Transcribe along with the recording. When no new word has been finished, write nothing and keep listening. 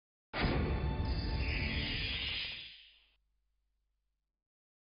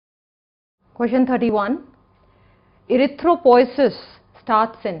Question 31. Erythropoiesis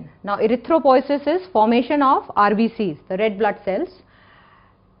starts in. Now erythropoiesis is formation of RBCs, the red blood cells.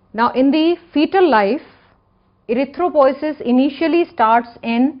 Now in the fetal life, erythropoiesis initially starts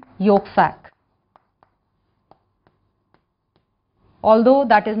in yolk sac, although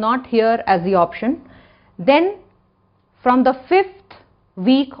that is not here as the option. Then from the 5th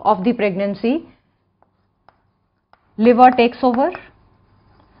week of the pregnancy, liver takes over.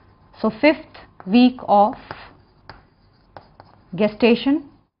 So 5th week of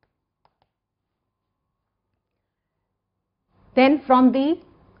gestation. Then from the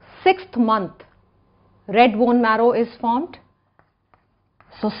 6th month, red bone marrow is formed.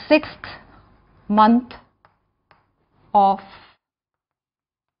 So 6th month of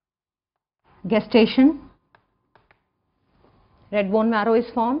gestation, red bone marrow is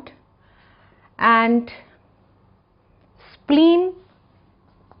formed, and spleen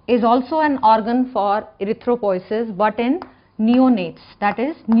is also an organ for erythropoiesis, but in neonates, that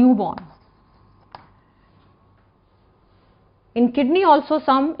is newborn. In kidney also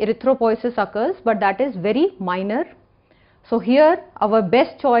some erythropoiesis occurs, but that is very minor. So here our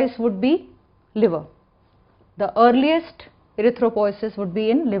best choice would be liver. The earliest erythropoiesis would be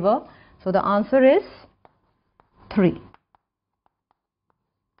in liver. So the answer is 3.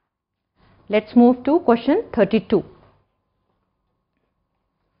 Let's move to question 32.